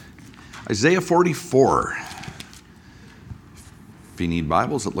Isaiah 44. If you need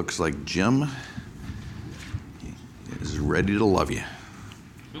Bibles, it looks like Jim is ready to love you.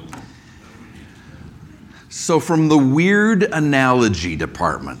 So from the weird analogy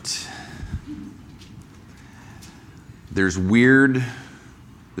department, there's weird,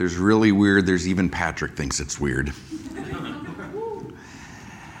 there's really weird, there's even Patrick thinks it's weird. I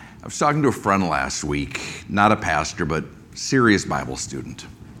was talking to a friend last week, not a pastor, but serious Bible student.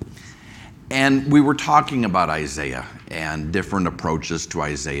 And we were talking about Isaiah and different approaches to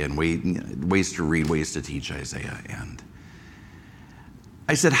Isaiah and ways to read, ways to teach Isaiah. And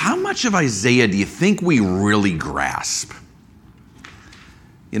I said, how much of Isaiah do you think we really grasp?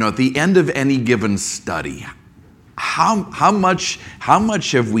 You know, at the end of any given study, how much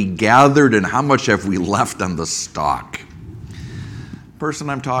have we gathered and how much have we left on the stalk? The person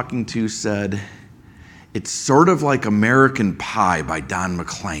I'm talking to said, it's sort of like American Pie by Don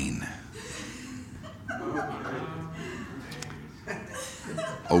McLean.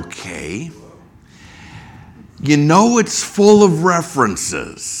 Okay. You know it's full of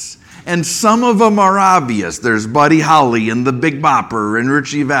references, and some of them are obvious. There's Buddy Holly and the Big Bopper and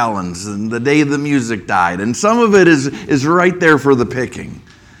Richie Valens and The Day the Music Died, and some of it is right there for the picking.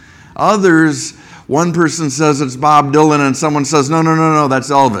 Others, one person says it's Bob Dylan and someone says, no, that's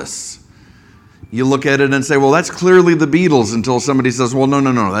Elvis. You look at it and say, well, that's clearly the Beatles, until somebody says, well,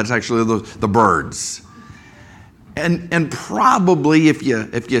 no, that's actually the Byrds. And probably if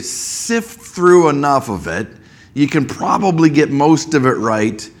you sift through enough of it, you can probably get most of it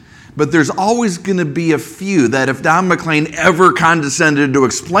right. But there's always going to be a few that if Don McLean ever condescended to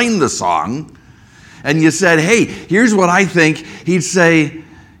explain the song, and you said, hey, here's what I think, he'd say,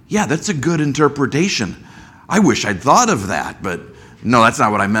 yeah, that's a good interpretation. I wish I'd thought of that, but no, that's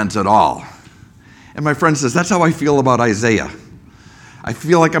not what I meant at all. And my friend says, that's how I feel about Isaiah. I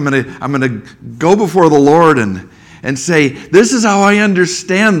feel like I'm gonna go before the Lord and say, this is how I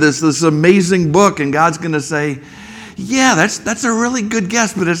understand this amazing book. And God's going to say, yeah, that's a really good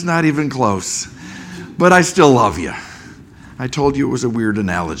guess, but it's not even close. But I still love you. I told you it was a weird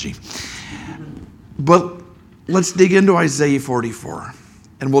analogy. But let's dig into Isaiah 44,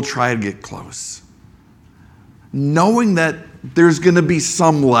 and we'll try to get close. Knowing that there's going to be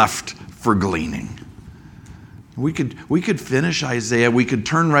some left for gleaning. We could finish Isaiah, we could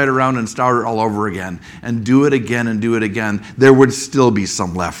turn right around and start it all over again and do it again and do it again. There would still be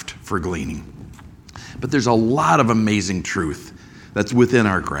some left for gleaning. But there's a lot of amazing truth that's within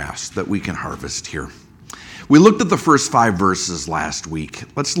our grasp that we can harvest here. We looked at the first 5 verses last week.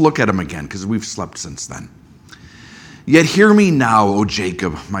 Let's look at them again because we've slept since then. Yet hear me now, O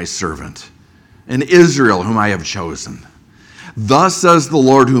Jacob, my servant, and Israel, whom I have chosen. Thus says the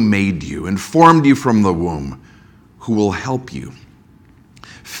Lord who made you and formed you from the womb, who will help you.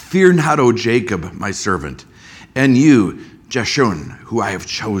 Fear not, O Jacob, my servant, and you, Jeshurun, who I have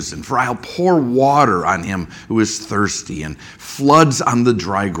chosen, for I'll pour water on him who is thirsty and floods on the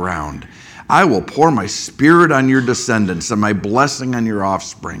dry ground. I will pour my spirit on your descendants and my blessing on your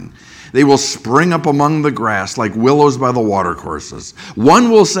offspring. They will spring up among the grass like willows by the watercourses.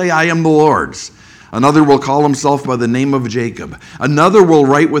 One will say, I am the Lord's. Another will call himself by the name of Jacob. Another will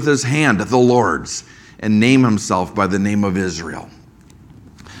write with his hand, the Lord's, and name himself by the name of Israel.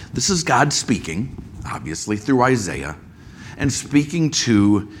 This is God speaking, obviously, through Isaiah, and speaking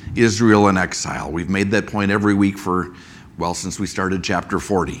to Israel in exile. We've made that point every week since we started chapter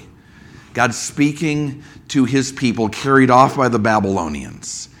 40. God's speaking to his people carried off by the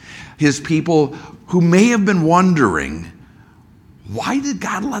Babylonians. His people who may have been wondering, why did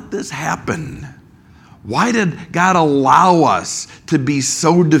God let this happen? Why did God allow us to be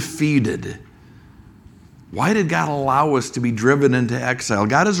so defeated? Why did God allow us to be driven into exile?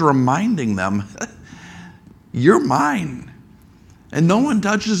 God is reminding them, you're mine. And no one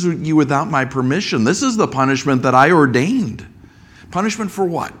touches you without my permission. This is the punishment that I ordained. Punishment for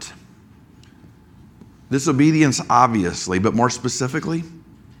what? Disobedience, obviously, but more specifically,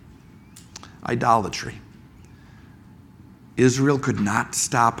 idolatry. Israel could not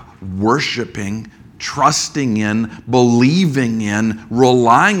stop worshiping, trusting in, believing in,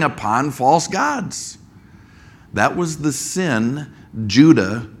 relying upon false gods. That was the sin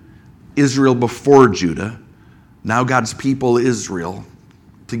Judah, Israel before Judah, now God's people Israel,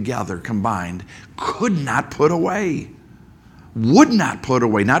 together, combined, could not put away. Would not put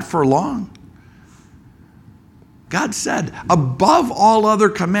away, not for long. God said, above all other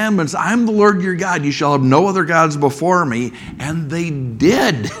commandments, I'm the Lord your God. You shall have no other gods before me. And they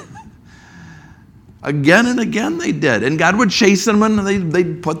did. Again and again they did. And God would chase them and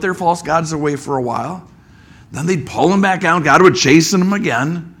they'd put their false gods away for a while. Then they'd pull them back out. God would chase them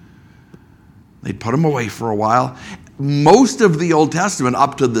again. They'd put them away for a while. Most of the Old Testament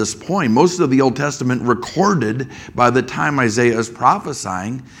up to this point, most of the Old Testament recorded by the time Isaiah is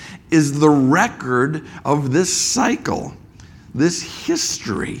prophesying, is the record of this cycle, this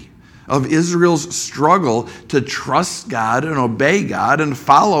history of Israel's struggle to trust God and obey God and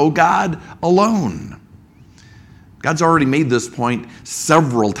follow God alone. God's already made this point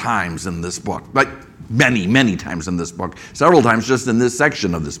several times in this book, like many, many times in this book, several times just in this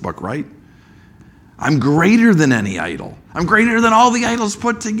section of this book, right? I'm greater than any idol. I'm greater than all the idols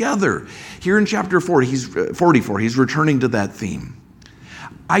put together. Here in chapter 44, he's returning to that theme.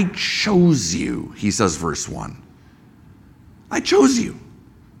 I chose you, he says, verse 1. I chose you.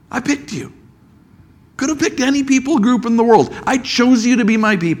 I picked you. Could have picked any people group in the world. I chose you to be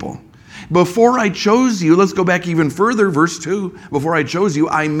my people. Before I chose you, let's go back even further, verse 2. Before I chose you,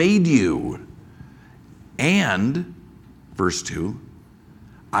 I made you. And, verse 2,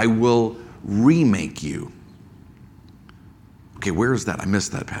 I will remake you. Okay, where is that? I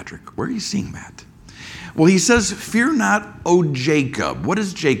missed that, Patrick. Where are you seeing that? Well, he says, fear not, O Jacob. What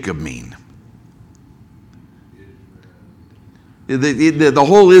does Jacob mean? The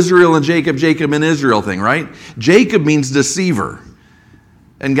whole Israel and Jacob and Israel thing, right? Jacob means deceiver.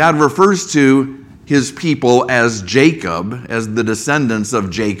 And God refers to his people as Jacob, as the descendants of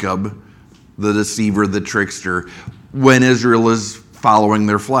Jacob, the deceiver, the trickster, when Israel is following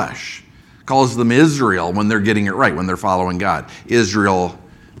their flesh. Calls them Israel when they're getting it right, when they're following God. Israel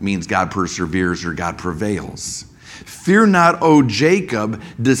means God perseveres or God prevails. Fear not, O Jacob,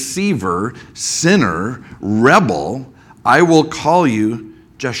 deceiver, sinner, rebel, I will call you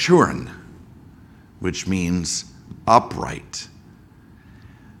Jeshurun, which means upright.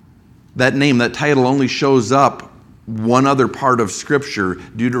 That name, that title only shows up one other part of Scripture,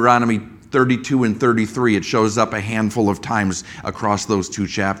 Deuteronomy 32 and 33. It shows up a handful of times across those two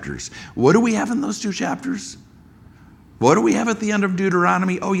chapters. What do we have in those two chapters? What do we have at the end of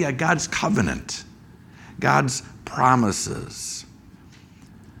Deuteronomy? Oh yeah, God's covenant, God's promises.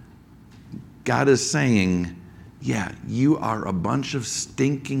 God is saying, yeah, you are a bunch of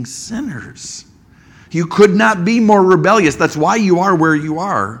stinking sinners. You could not be more rebellious. That's why you are where you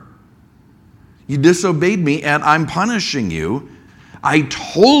are. You disobeyed me, and I'm punishing you. I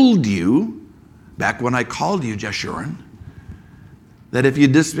told you, back when I called you Jeshurun, that if you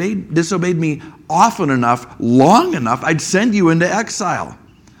disobeyed me often enough, long enough, I'd send you into exile.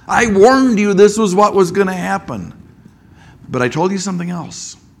 I warned you this was what was going to happen. But I told you something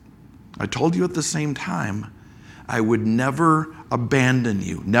else. I told you at the same time, I would never abandon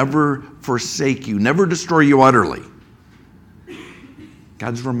you, never forsake you, never destroy you utterly.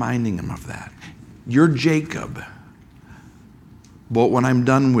 God's reminding him of that. You're Jacob, but when I'm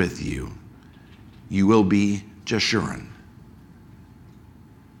done with you, you will be Jeshurun.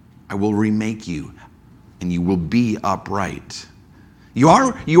 I will remake you, and you will be upright. You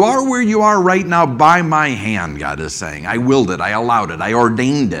are where you are right now by my hand, God is saying. I willed it, I allowed it, I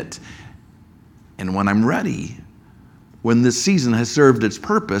ordained it. And when I'm ready, when this season has served its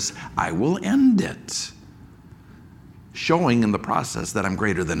purpose, I will end it. Showing in the process that I'm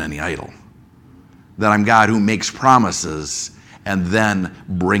greater than any idol. That I'm God who makes promises and then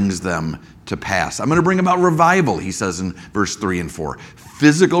brings them to pass. I'm going to bring about revival, he says in verse 3 and 4.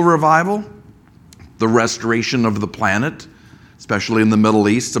 Physical revival, the restoration of the planet, especially in the Middle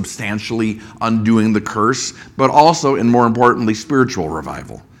East, substantially undoing the curse, but also, and more importantly, spiritual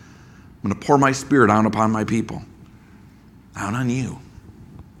revival. I'm going to pour my spirit out upon my people, out on you.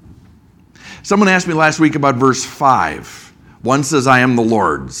 Someone asked me last week about verse 5. One says, I am the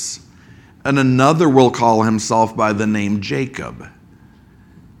Lord's, and another will call himself by the name Jacob.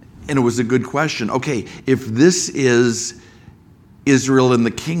 And it was a good question. Okay, if this is Israel in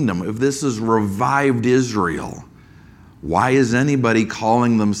the kingdom, if this is revived Israel, why is anybody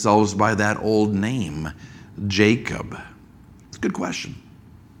calling themselves by that old name, Jacob? It's a good question.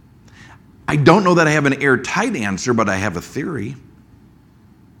 I don't know that I have an airtight answer, but I have a theory.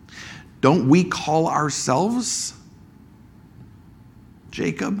 Don't we call ourselves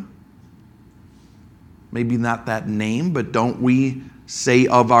Jacob? Maybe not that name, but don't we say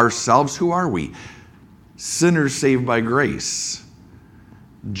of ourselves, who are we? Sinners saved by grace.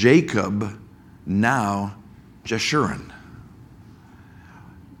 Jacob, now Jeshurun.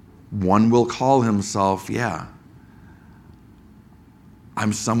 One will call himself,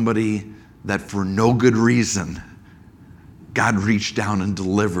 I'm somebody that for no good reason God reached down and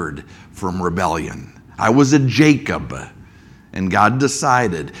delivered from rebellion. I was a Jacob, and God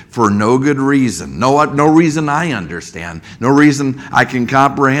decided for no good reason, no reason I understand, no reason I can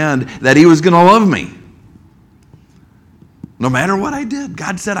comprehend, that he was going to love me. No matter what I did,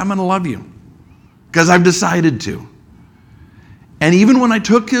 God said, I'm going to love you. because I've decided to. And even when I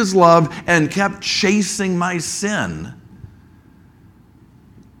took his love and kept chasing my sin,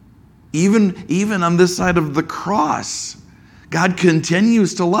 even on this side of the cross, God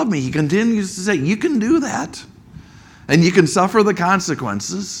continues to love me. He continues to say, you can do that. And you can suffer the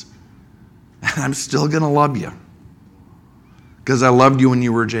consequences. And I'm still going to love you. Because I loved you when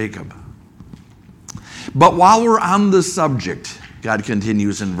you were Jacob. But while we're on the subject, God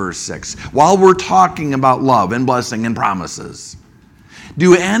continues in verse 6, while we're talking about love and blessing and promises,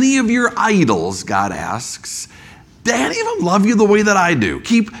 do any of your idols, God asks, do any of them love you the way that I do?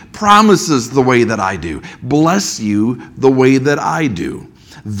 Keep promises the way that I do. Bless you the way that I do.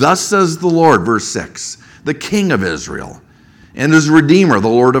 Thus says the Lord, verse 6, the King of Israel and his Redeemer, the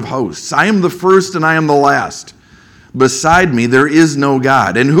Lord of hosts. I am the first and I am the last. Beside me there is no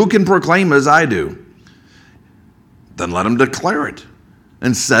God. And who can proclaim as I do? Then let him declare it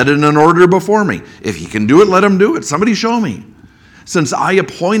and set it in order before me. If he can do it, let him do it. Somebody show me. Since I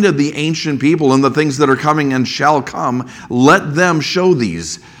appointed the ancient people and the things that are coming and shall come, let them show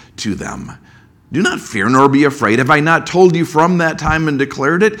these to them. Do not fear nor be afraid. Have I not told you from that time and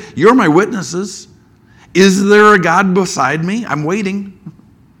declared it? You're my witnesses. Is there a God beside me? I'm waiting.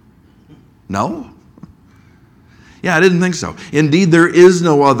 No? Yeah, I didn't think so. Indeed, there is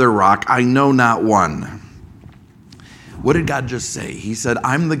no other rock. I know not one. What did God just say? He said,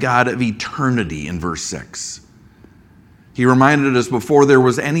 I'm the God of eternity in verse 6. He reminded us before there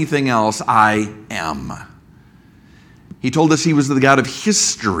was anything else, I am. He told us he was the God of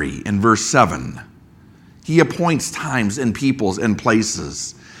history in verse 7. He appoints times and peoples and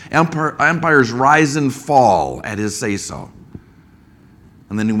places. Empires rise and fall at his say-so.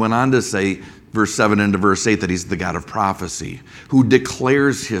 And then he went on to say, verse 7 into verse 8, that he's the God of prophecy, who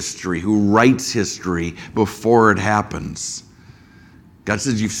declares history, who writes history before it happens. God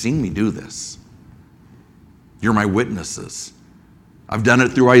says, you've seen me do this. You're my witnesses. I've done it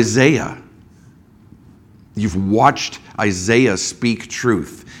through Isaiah. You've watched Isaiah speak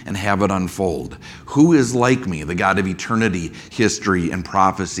truth and have it unfold. Who is like me, the God of eternity, history, and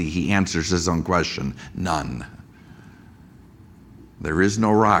prophecy? He answers his own question. None. There is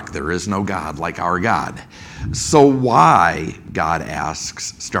no rock, there is no God like our God. So why, God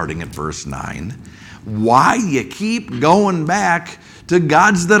asks, starting at verse 9, why you keep going back to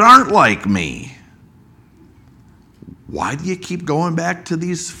gods that aren't like me? Why do you keep going back to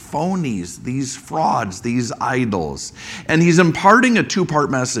these phonies, these frauds, these idols? And he's imparting a two-part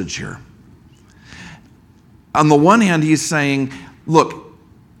message here. On the one hand, he's saying, look,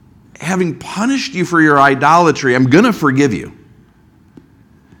 having punished you for your idolatry, I'm going to forgive you.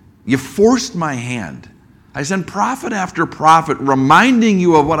 You forced my hand. I sent prophet after prophet reminding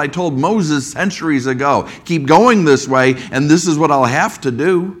you of what I told Moses centuries ago. Keep going this way, and this is what I'll have to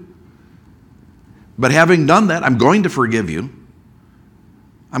do. But having done that, I'm going to forgive you.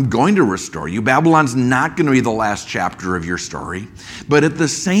 I'm going to restore you. Babylon's not going to be the last chapter of your story. But at the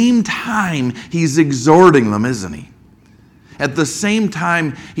same time, he's exhorting them, isn't he? At the same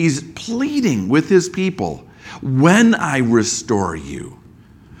time, he's pleading with his people, when I restore you,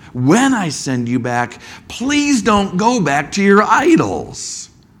 when I send you back, please don't go back to your idols.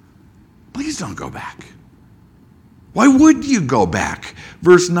 Please don't go back. Why would you go back?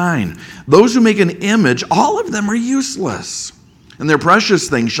 Verse 9, those who make an image, all of them are useless, and their precious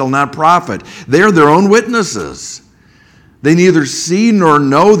things shall not profit. They are their own witnesses. They neither see nor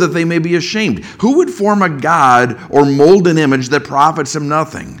know that they may be ashamed. Who would form a god or mold an image that profits him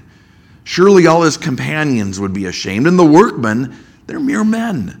nothing? Surely all his companions would be ashamed, and the workmen, they're mere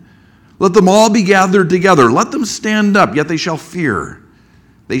men. Let them all be gathered together. Let them stand up, yet they shall fear.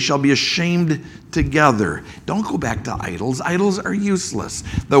 They shall be ashamed together. Don't go back to idols. Idols are useless.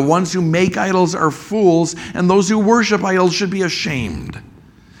 The ones who make idols are fools, and those who worship idols should be ashamed.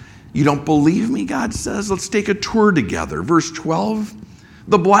 You don't believe me, God says? Let's take a tour together. Verse 12,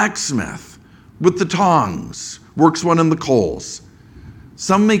 the blacksmith with the tongs works one in the coals.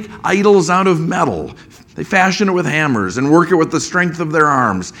 Some make idols out of metal. They fashion it with hammers and work it with the strength of their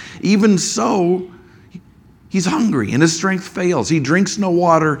arms. Even so, he's hungry and his strength fails. He drinks no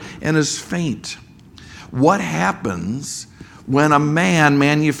water and is faint. What happens when a man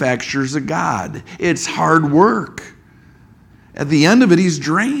manufactures a god? It's hard work. At the end of it, he's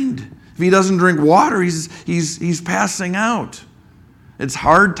drained. If he doesn't drink water, he's passing out. It's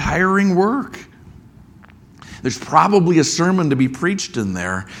hard, tiring work. There's probably a sermon to be preached in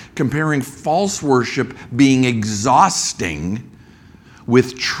there comparing false worship being exhausting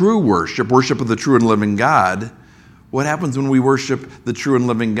with true worship, worship of the true and living God. What happens when we worship the true and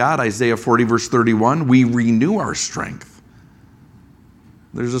living God? Isaiah 40, verse 31, we renew our strength.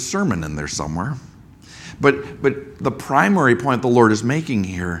 There's a sermon in there somewhere. But the primary point the Lord is making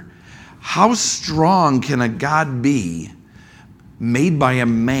here, how strong can a God be made by a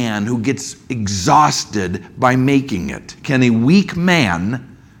man who gets exhausted by making it? Can a weak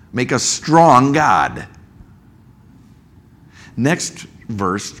man make a strong God? Next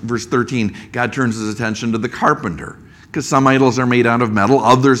verse 13, God turns his attention to the carpenter, because some idols are made out of metal,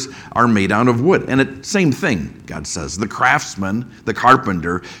 others are made out of wood. And same thing, God says. The craftsman, the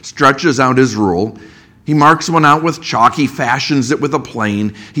carpenter, stretches out his rule. He marks one out with chalk. He fashions it with a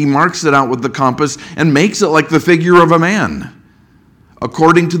plane. He marks it out with the compass and makes it like the figure of a man,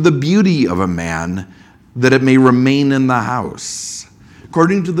 according to the beauty of a man, that it may remain in the house.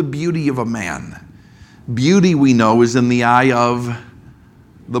 According to the beauty of a man. Beauty, we know, is in the eye of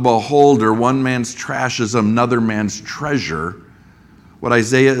the beholder. One man's trash is another man's treasure. What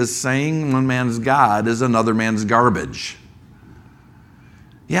Isaiah is saying, one man's God is another man's garbage.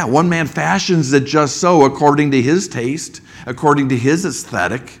 Yeah, one man fashions it just so, according to his taste, according to his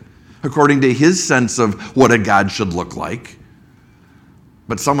aesthetic, according to his sense of what a God should look like.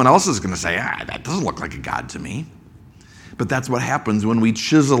 But someone else is going to say, that doesn't look like a God to me. But that's what happens when we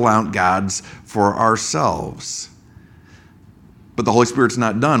chisel out gods for ourselves. But the Holy Spirit's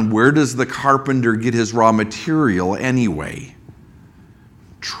not done. Where does the carpenter get his raw material anyway?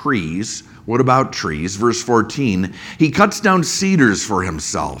 Trees. What about trees? Verse 14, he cuts down cedars for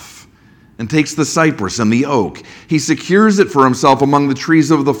himself and takes the cypress and the oak. He secures it for himself among the trees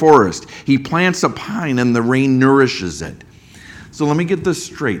of the forest. He plants a pine and the rain nourishes it. So let me get this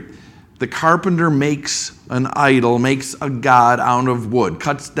straight. The carpenter makes an idol, makes a god out of wood,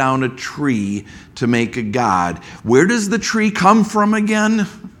 cuts down a tree to make a god. Where does the tree come from again?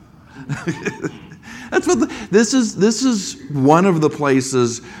 That's what this is one of the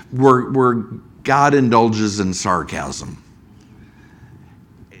places where God indulges in sarcasm.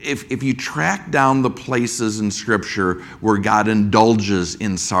 If you track down the places in Scripture where God indulges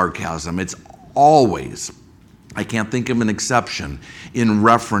in sarcasm, it's always, I can't think of an exception, in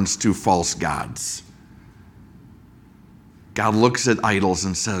reference to false gods. God looks at idols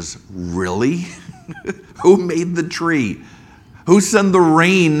and says, really? Who made the tree? Who sent the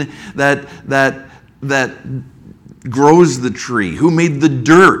rain that grows the tree? Who made the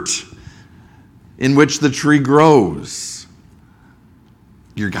dirt in which the tree grows?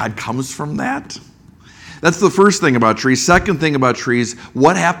 Your God comes from that? That's the first thing about trees. Second thing about trees,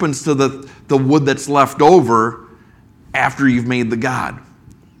 what happens to the wood that's left over after you've made the god?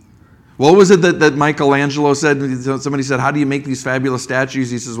 What was it that Michelangelo said? Somebody said, how do you make these fabulous statues?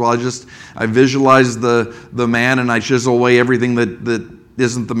 He says, well, I visualize the man and I chisel away everything that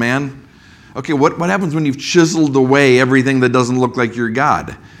isn't the man. Okay, what happens when you've chiseled away everything that doesn't look like your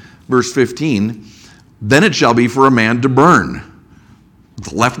God? Verse 15, then it shall be for a man to burn.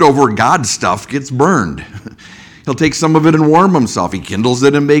 The leftover God stuff gets burned. He'll take some of it and warm himself. He kindles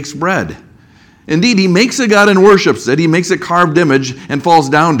it and bakes bread. Indeed, he makes a god and worships it. He makes a carved image and falls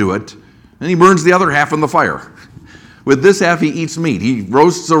down to it. And he burns the other half in the fire. With this half he eats meat. He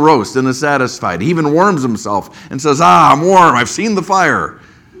roasts a roast and is satisfied. He even warms himself and says, I'm warm. I've seen the fire.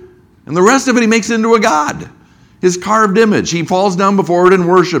 And the rest of it he makes into a god. His carved image. He falls down before it and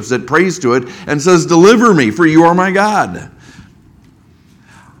worships it, prays to it, and says, deliver me, for you are my God.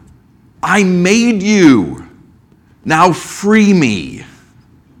 I made you. Now free me.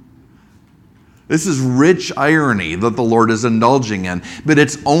 This is rich irony that the Lord is indulging in, but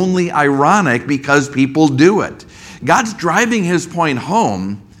it's only ironic because people do it. God's driving his point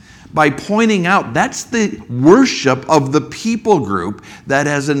home by pointing out that's the worship of the people group that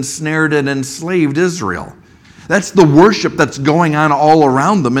has ensnared and enslaved Israel. That's the worship that's going on all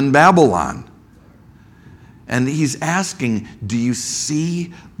around them in Babylon. And he's asking, do you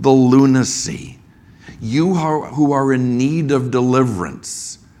see the lunacy? You who are in need of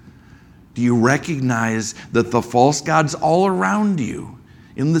deliverance, do you recognize that the false gods all around you,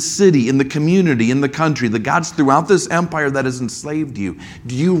 in the city, in the community, in the country, the gods throughout this empire that has enslaved you,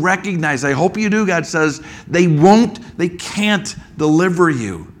 do you recognize, I hope you do, God says, they can't deliver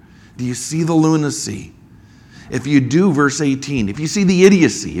you. Do you see the lunacy? If you do, verse 18, if you see the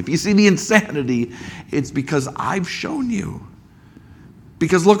idiocy, if you see the insanity, it's because I've shown you.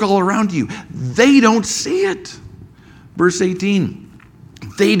 Because look all around you. They don't see it. Verse 18,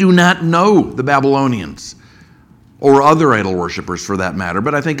 they do not know, the Babylonians, or other idol worshipers for that matter,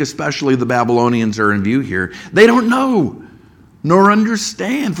 but I think especially the Babylonians are in view here. They don't know, nor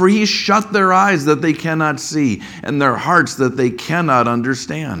understand, for he shut their eyes that they cannot see, and their hearts that they cannot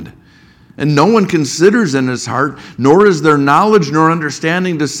understand. And no one considers in his heart, nor is there knowledge nor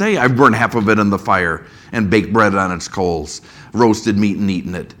understanding to say, I've burned half of it in the fire and baked bread on its coals. roasted meat and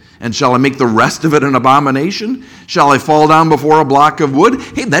eaten it? And shall I make the rest of it an abomination? Shall I fall down before a block of wood?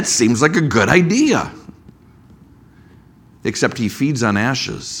 Hey, that seems like a good idea. Except he feeds on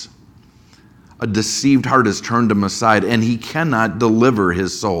ashes. A deceived heart has turned him aside, and he cannot deliver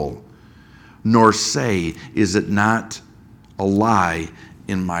his soul, nor say, is it not a lie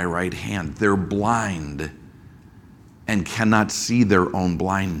in my right hand? They're blind and cannot see their own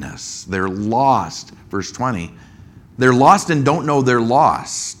blindness. They're lost. Verse 20. They're lost and don't know they're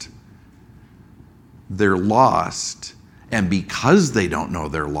lost. They're lost, and because they don't know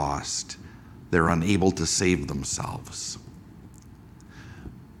they're lost, they're unable to save themselves.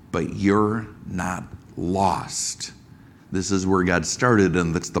 But you're not lost. This is where God started,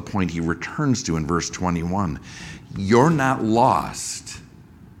 and that's the point he returns to in verse 21. You're not lost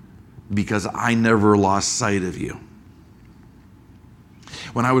because I never lost sight of you.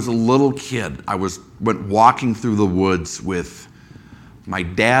 When I was a little kid, I went walking through the woods with my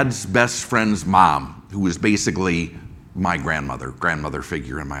dad's best friend's mom, who was basically my grandmother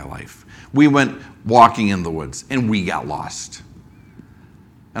figure in my life. We went walking in the woods, and we got lost.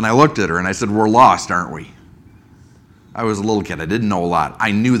 And I looked at her, and I said, we're lost, aren't we? I was a little kid. I didn't know a lot.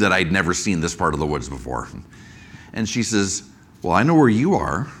 I knew that I'd never seen this part of the woods before. And she says, well, I know where you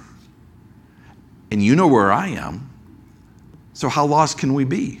are, and you know where I am, so how lost can we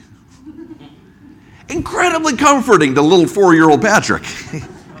be? Incredibly comforting to little 4-year-old Patrick.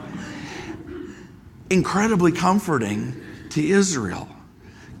 Incredibly comforting to Israel.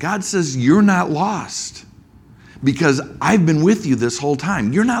 God says, you're not lost because I've been with you this whole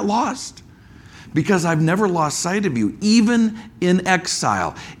time. You're not lost because I've never lost sight of you, even in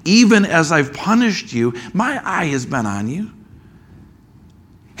exile. Even as I've punished you, my eye has been on you.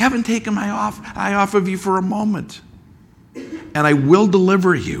 Haven't taken my eye off of you for a moment. And I will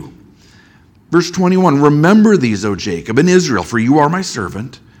deliver you. Verse 21, remember these, O Jacob and Israel, for you are my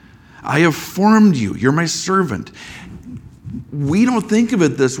servant. I have formed you. You're my servant. We don't think of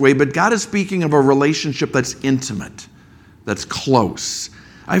it this way, but God is speaking of a relationship that's intimate, that's close.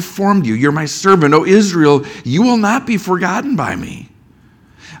 I've formed you. You're my servant. O Israel, you will not be forgotten by me.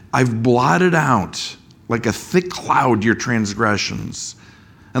 I've blotted out like a thick cloud your transgressions,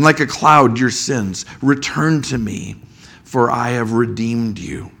 and like a cloud your sins. Return to me, for I have redeemed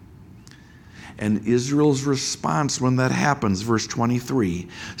you. And Israel's response when that happens, verse 23,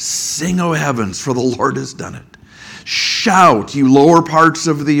 sing, O heavens, for the Lord has done it. Shout, you lower parts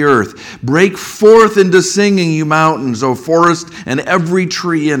of the earth. Break forth into singing, you mountains, O forest, and every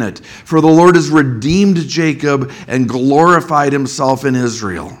tree in it. For the Lord has redeemed Jacob and glorified himself in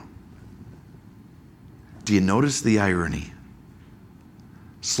Israel. Do you notice the irony?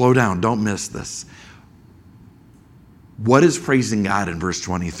 Slow down, don't miss this. What is praising God in verse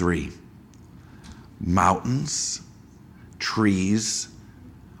 23? Mountains, trees,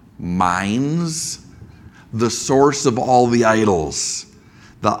 mines, the source of all the idols,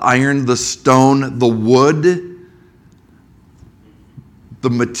 the iron, the stone, the wood, the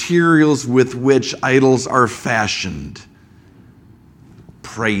materials with which idols are fashioned.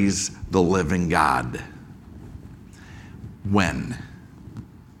 Praise the living God. When?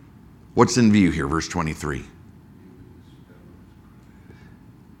 What's in view here, verse 23?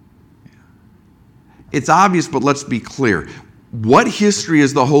 It's obvious, but let's be clear. What history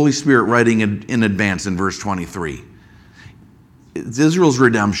is the Holy Spirit writing in advance in verse 23? It's Israel's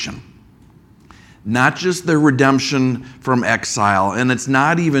redemption. Not just their redemption from exile, and it's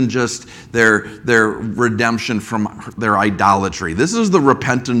not even just their redemption from their idolatry. This is the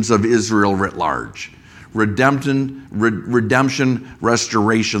repentance of Israel writ large. Redemption,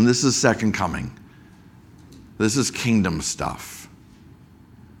 restoration. This is second coming. This is kingdom stuff.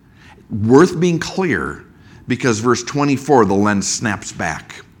 Worth being clear, because verse 24, the lens snaps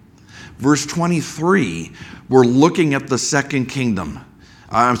back. Verse 23, we're looking at the second kingdom.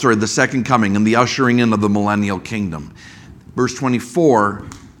 The second coming and the ushering in of the millennial kingdom. Verse 24,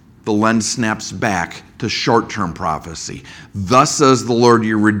 the lens snaps back to short-term prophecy. Thus says the Lord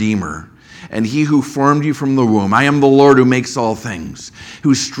your Redeemer, and he who formed you from the womb. I am the Lord who makes all things,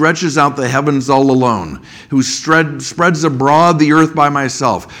 who stretches out the heavens all alone, who spreads abroad the earth by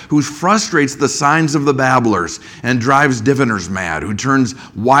myself, who frustrates the signs of the babblers and drives diviners mad, who turns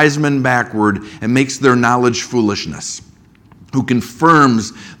wise men backward and makes their knowledge foolishness, who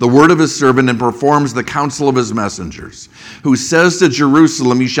confirms the word of his servant and performs the counsel of his messengers, who says to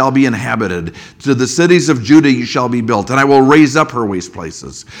Jerusalem, you shall be inhabited, to the cities of Judah you shall be built, and I will raise up her waste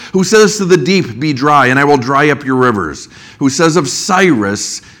places, who says to the deep, be dry, and I will dry up your rivers, who says of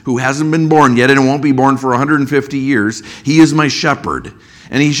Cyrus, who hasn't been born yet and won't be born for 150 years, he is my shepherd,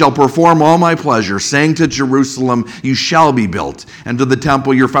 And he shall perform all my pleasure, saying to Jerusalem, you shall be built, and to the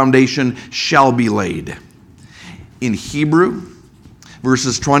temple your foundation shall be laid. In Hebrew,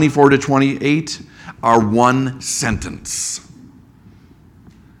 verses 24 to 28 are one sentence.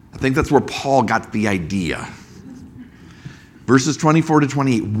 I think that's where Paul got the idea. Verses 24 to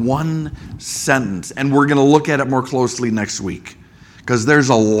 28, one sentence. And we're going to look at it more closely next week because there's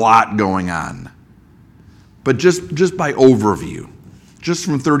a lot going on. But just by overview, just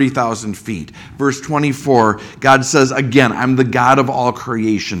from 30,000 feet. Verse 24, God says, again, I'm the God of all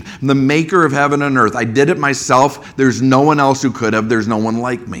creation. I'm the maker of heaven and earth. I did it myself. There's no one else who could have. There's no one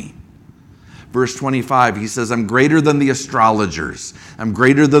like me. Verse 25, he says, I'm greater than the astrologers. I'm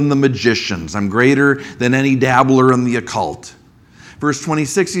greater than the magicians. I'm greater than any dabbler in the occult. Verse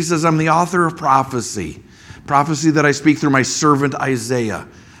 26, he says, I'm the author of prophecy. Prophecy that I speak through my servant Isaiah.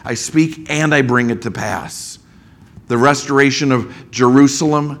 I speak and I bring it to pass. The restoration of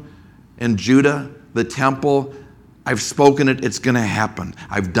Jerusalem and Judah, the temple, I've spoken it, it's going to happen.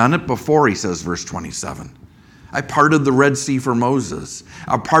 I've done it before, he says, verse 27. I parted the Red Sea for Moses.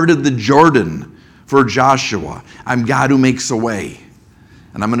 I parted the Jordan for Joshua. I'm God who makes a way.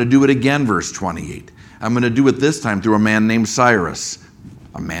 And I'm going to do it again, verse 28. I'm going to do it this time through a man named Cyrus,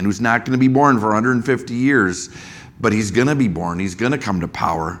 a man who's not going to be born for 150 years, but he's going to be born. He's going to come to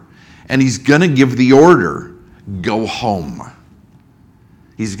power, and he's going to give the order, go home.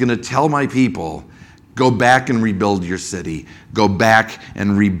 He's going to tell my people, go back and rebuild your city. Go back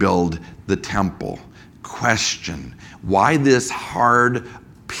and rebuild the temple. Question, why this hard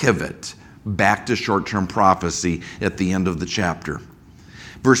pivot back to short-term prophecy at the end of the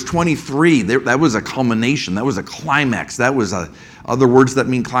Verse 23, that was a culmination. That was a climax. That was other words that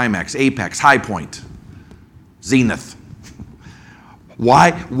mean climax, apex, high point, zenith.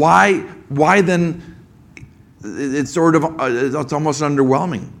 Why then? It's sort of, it's almost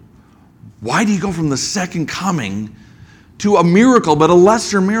underwhelming. Why do you go from the second coming to a miracle, but a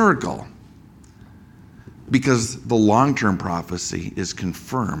lesser miracle? Because the long-term prophecy is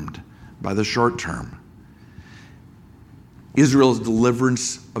confirmed by the short term. Israel's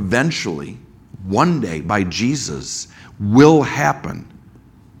deliverance eventually, one day, by Jesus, will happen.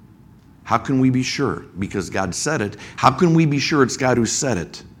 How can we be sure? Because God said it. How can we be sure it's God who said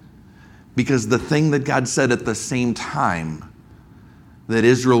it? Because the thing that God said at the same time that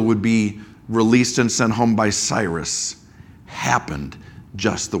Israel would be released and sent home by Cyrus happened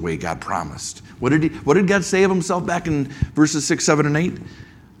just the way God promised. What did God say of himself back in verses 6, 7, and 8?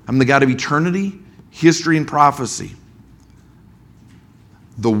 I'm the God of eternity, history, and prophecy.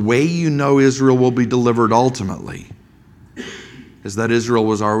 The way you know Israel will be delivered ultimately is that Israel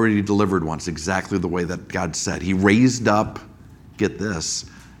was already delivered once, exactly the way that God said. He raised up, get this,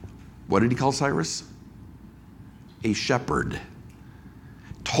 what did he call Cyrus? A shepherd.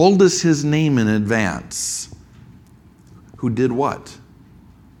 Told us his name in advance. Who did what?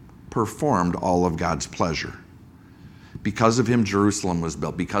 Performed all of God's pleasure. Because of him, Jerusalem was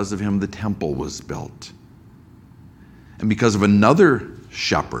built. Because of him, the temple was built. And because of another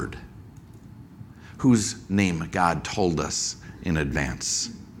shepherd, whose name God told us in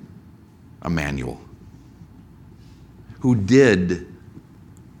advance, Emmanuel, who did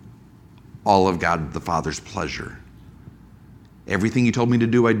all of God the Father's pleasure. Everything you told me to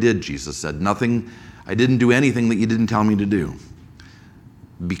do, I did, Jesus said. I didn't do anything that you didn't tell me to do.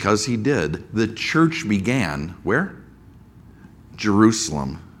 Because he did, the church began, where?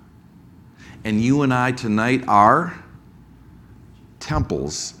 Jerusalem. And you and I tonight are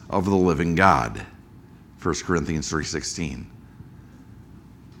temples of the living God. 1 Corinthians 3:16.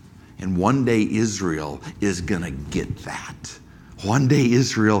 And one day Israel is going to get that. One day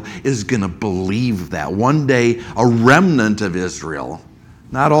Israel is going to believe that. One day a remnant of Israel,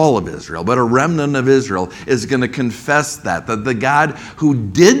 not all of Israel, but a remnant of Israel is going to confess that the God who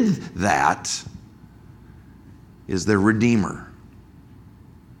did that is their Redeemer.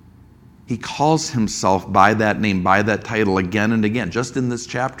 He calls himself by that name, by that title again and again, just in this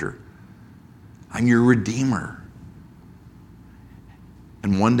chapter. I'm your Redeemer.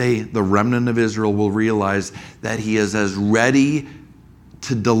 And one day the remnant of Israel will realize that he is as ready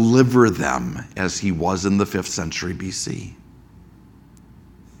to deliver them as he was in the 5th century BC.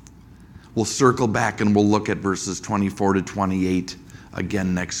 We'll circle back and we'll look at verses 24 to 28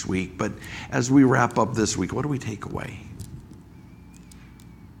 again next week. But as we wrap up this week, what do we take away?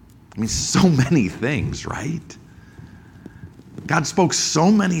 I mean, so many things, right? God spoke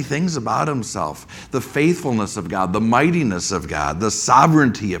so many things about himself. The faithfulness of God, the mightiness of God, the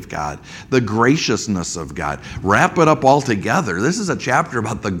sovereignty of God, the graciousness of God. Wrap it up all together. This is a chapter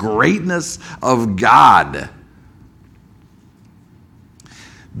about the greatness of God.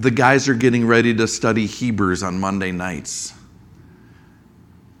 The guys are getting ready to study Hebrews on Monday nights.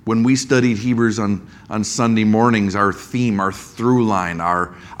 When we studied Hebrews on Sunday mornings, our theme, our through line,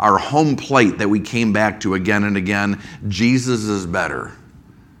 our home plate that we came back to again and again, Jesus is better.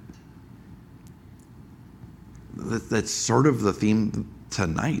 That's sort of the theme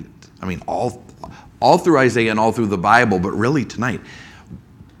tonight. I mean, all through Isaiah and all through the Bible, but really tonight.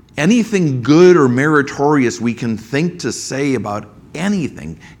 Anything good or meritorious we can think to say about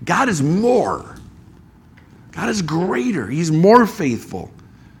anything, God is more. God is greater. He's more faithful.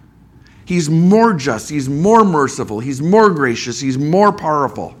 He's more just. He's more merciful. He's more gracious. He's more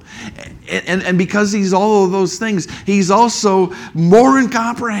powerful. And because he's all of those things, he's also more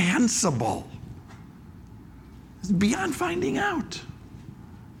incomprehensible. It's beyond finding out.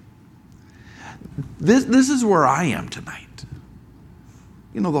 This is where I am tonight.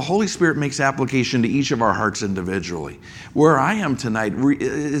 You know, the Holy Spirit makes application to each of our hearts individually. Where I am tonight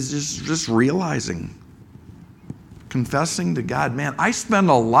is just realizing, confessing to God, man, I spend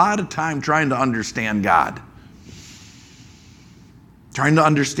a lot of time trying to understand God. Trying to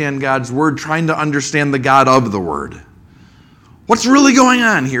understand God's word, trying to understand the God of the word. What's really going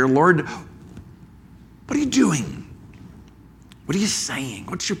on here, Lord? What are you doing? What are you saying?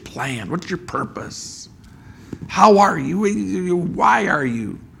 What's your plan? What's your purpose? How are you? Why are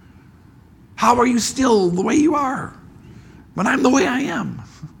you? How are you still the way you are when I'm the way I am?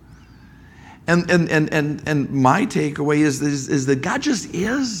 And my takeaway is that God just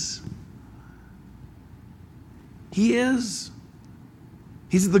is. He is.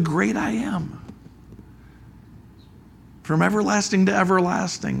 He's the great I am. From everlasting to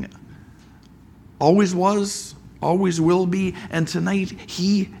everlasting. Always was, always will be, and tonight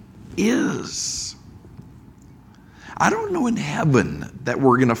he is. I don't know in heaven that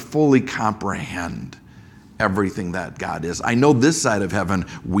we're going to fully comprehend everything that God is. I know this side of heaven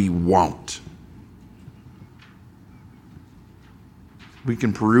we won't. We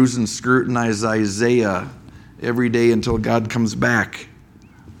can peruse and scrutinize Isaiah every day until God comes back.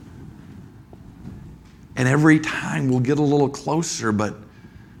 And every time we'll get a little closer, but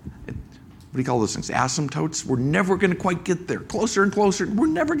what do you call those things? Asymptotes? We're never going to quite get there. Closer and closer, we're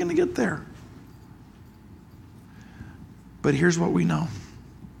never going to get there. But here's what we know.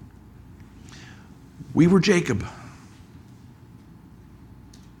 We were Jacob.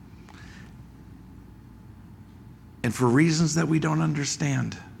 And for reasons that we don't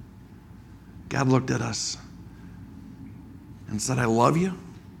understand, God looked at us and said, I love you,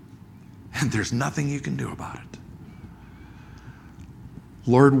 and there's nothing you can do about it.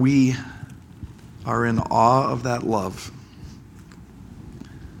 Lord, we are in awe of that love.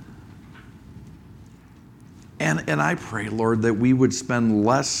 And I pray, Lord, that we would spend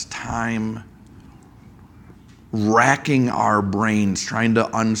less time racking our brains trying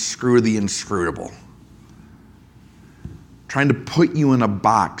to unscrew the inscrutable. Trying to put you in a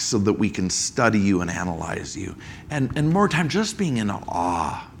box so that we can study you and analyze you. And more time just being in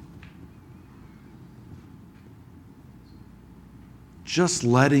awe. Just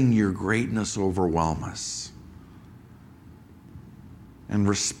letting your greatness overwhelm us. And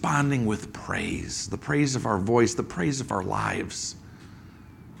responding with praise. The praise of our voice, the praise of our lives.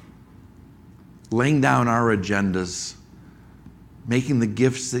 Laying down our agendas. Making the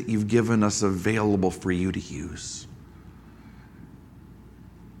gifts that you've given us available for you to use.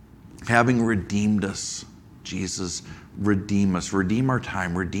 Having redeemed us, Jesus, redeem us. Redeem our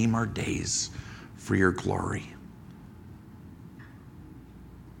time, redeem our days for your glory.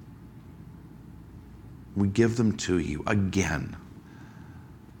 We give them to you again.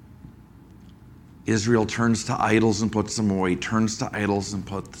 Israel turns to idols and puts them away, turns to idols and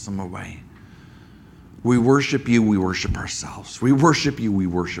puts them away. We worship you, we worship ourselves. We worship you, we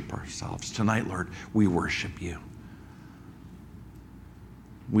worship ourselves. Tonight, Lord, we worship you.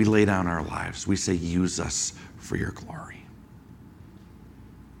 We lay down our lives. We say, use us for your glory.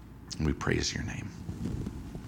 And we praise your name.